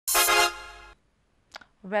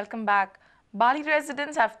Welcome back. Bali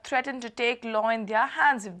residents have threatened to take law in their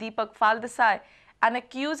hands if Deepak Faldesai, an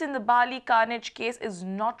accused in the Bali carnage case, is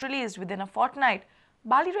not released within a fortnight.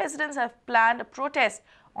 Bali residents have planned a protest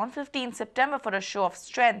on 15 September for a show of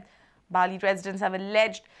strength. Bali residents have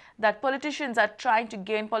alleged that politicians are trying to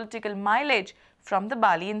gain political mileage from the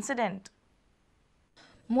Bali incident.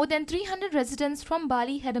 More than 300 residents from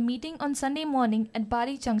Bali had a meeting on Sunday morning at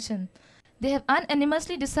Bali Junction. They have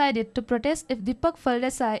unanimously decided to protest if Deepak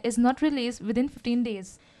Faldesai is not released within 15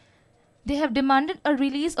 days. They have demanded a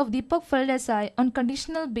release of Deepak Faldesai on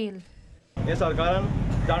conditional bail. हे सरकारान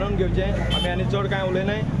जाणून घेवचें आमी आनी चड कांय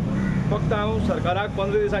उलयनाय फक्त हांव सरकाराक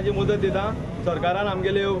 15 दिसांची मुदत दिता सरकारान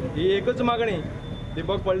आमगेली ही एकच मागणी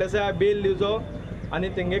दीपक फळदेसाय बेल दिवचो आनी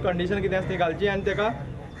तेंगे कंडिशन कितें आसा ती घालची आनी तेका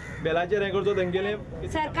बेलाचेर हें करचो तेंगेले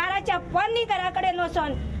सरकाराच्या पन्नीकरा कडेन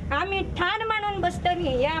वचोन आमी ठाण मांडून बसतली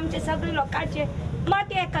हे आमचे सगळे लोकांचे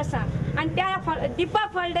मत एक आसा आनी त्या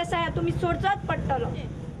दीपक फळदेसाय तुमी सोडचोच पडटलो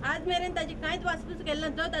आज मेरेन ताजी कांयच वासपूस केल्लो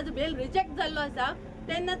जो ताजो बेल रिजेक्ट जाल्लो आसा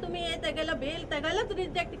तेन्ना तुमी हे तेगेलो बेल तेगेलोच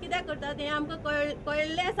रिजेक्ट कित्याक करतात हें आमकां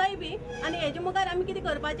कळ्ळें आसाय बी आनी हेजे मुखार आमी कितें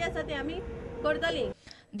करपाचें आसा तें आमी करतलीं.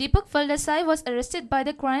 Deepak Faldesai was arrested by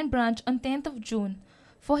the crime branch on 10th of June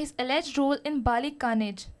for his alleged role in Bali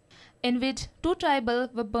carnage, in which 2 tribal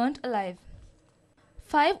were burnt alive.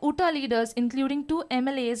 5 UTA leaders, including 2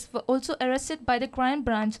 MLAs, were also arrested by the crime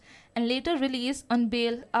branch and later released on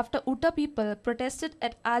bail after UTA people protested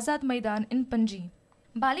at Azad Maidan in Panji.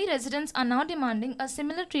 Bali residents are now demanding a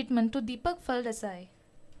similar treatment to Deepak Faldesai.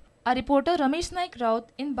 Our reporter Ramesh Naik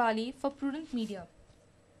Raut in Bali for Prudent Media.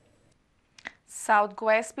 South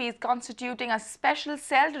Goa SP is constituting a special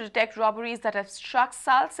cell to detect robberies that have struck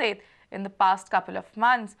Salsette in the past couple of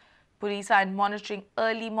months. Police are monitoring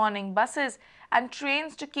early morning buses and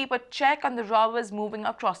trains to keep a check on the robbers moving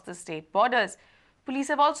across the state borders. Police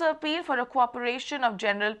have also appealed for a cooperation of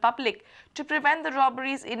general public to prevent the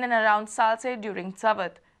robberies in and around Salsette during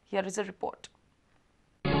Savat. Here is a report.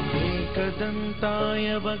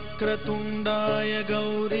 एकदन्ताय वक्रतुण्डाय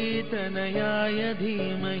गौरीतनयाय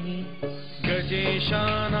धीमहि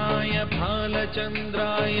गजेशानाय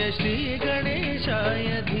भालचन्द्राय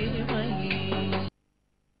श्रीगणेशाय धीमहि.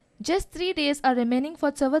 Just 3 days are remaining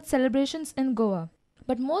for Savat celebrations in Goa.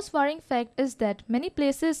 But most worrying fact is that many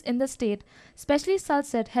places in the state, especially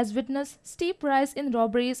Salsette, has witnessed steep rise in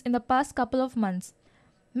robberies in the past couple of months.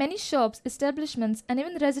 Many shops, establishments and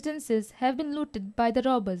even residences have been looted by the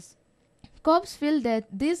robbers. Cops feel that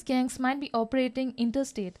these gangs might be operating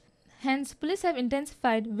interstate. Hence, police have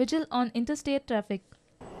intensified vigil on interstate traffic.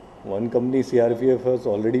 One company CRPF has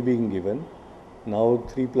already been given. Now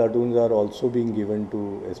 3 platoons are also being given to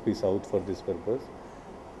SP South for this purpose.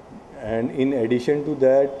 And in addition to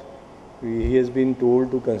that, he has been told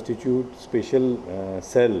to constitute special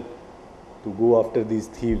cell to go after these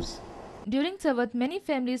thieves. During Savat, many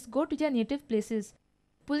families go to their native places.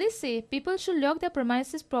 Police say people should lock their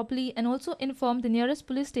premises properly and also inform the nearest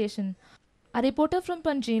police station. A reporter from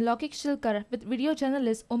Panji, Lokik Shilkar, with video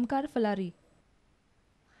journalist Omkar Falari.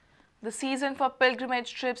 The season for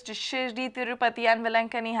pilgrimage trips to Shirdi, Tirupati and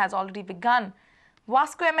Velankani has already begun.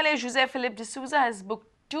 Vasco MLA Jose Philip D'Souza has booked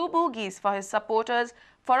 2 bogies for his supporters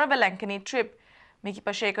for a Velankani trip. Miki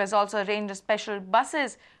Pacheco has also arranged special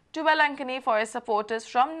buses to Velankani for his supporters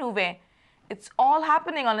from Nuve. It's all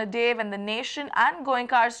happening on a day when the nation and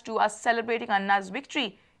Goenkars too are celebrating Anna's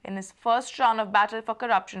victory in his first round of battle for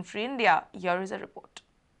corruption-free India. Here is a report.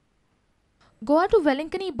 Goa to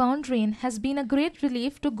Velankani bound train has been a great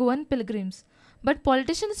relief to Goan pilgrims. But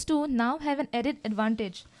politicians too now have an added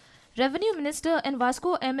advantage. Revenue Minister and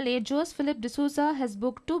Vasco MLA Jose Philip D'Souza has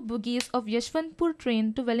booked 2 bogies of Yashwantpur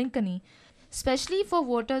train to Velankani, especially for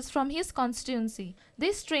voters from his constituency.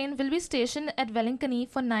 This train will be stationed at Velankani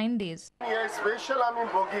for 9 days. Special आम्ही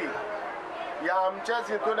bogie या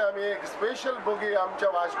आमच्याच हितून आम्ही एक special bogie आमच्या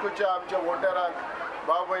वास्कोच्या आमच्या वोटरांक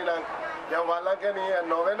भाव भयणांक या वालांकनी या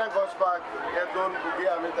नोवेनाक वचपाक हे 2 बोगी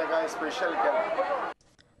आम्ही ताका स्पेशल केला.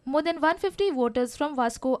 More than 150 voters from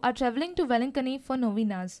Vasco are travelling to Velankani for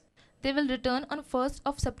novenas. They will return on 1st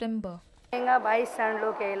of September. हिंगा 22 जाण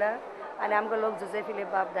लोक येयला आनी आमकां लोक जुजे फिलीप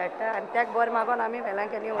बाब धाडटा आनी त्याक बोर मागोन आमी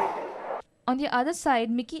वेलांकनी वयता. On the other side,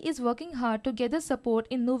 Mickey is working hard to gather support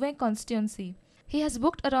in Nuve constituency. He has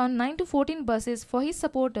booked around 9 to 14 buses for his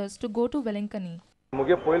supporters to go to Velankani.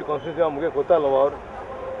 मुगे पयली कॉन्स्टिट्युन्सी मुगे कोता लोवार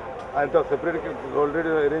आनी तो सेपरेट ऑलरेडी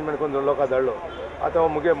अरेंजमेंट करून लोकांक धाडलो आतां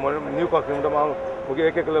मुगे न्यू कॉन्स्टिट्युन्सी हांव मुगे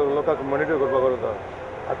एक लोकांक मॉनिटर करपाक वता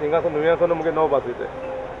आतां हिंगासून नुव्यासून मुगे 9 बस वयताय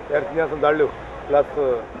त्यार थिंगासून धाडल्यो प्लस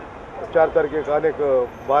 4 तारखेक आनीक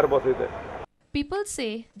 12 बस वयताय. People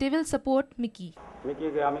say they will support Mickey.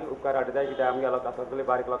 Mickey आमी उपकार हाडटाय कित्याक आमगे लोकां सगळे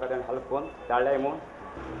बारीक लोकांक हेल्प करून धाडल्याय म्हूण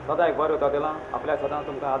सदां एक बरें उतर दिलां आपल्या सदां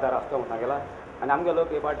तुमकां आदार आसता म्हणून सांगला आनी आमगे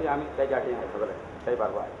लोक हे पाटी आमी तेच्या आटी सगळे ते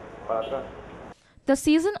बारबार कळ्ळात. The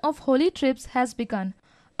season of holy trips has begun.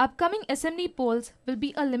 Upcoming assembly polls will be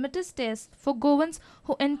a litmus test for Goans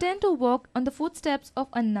who intend to walk on the footsteps of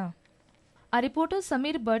Anna. Our reporters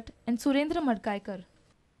Samir Bhatt and Surendra Madkaikar.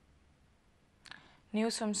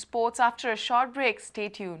 News from sports after a short break. Stay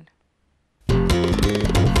tuned.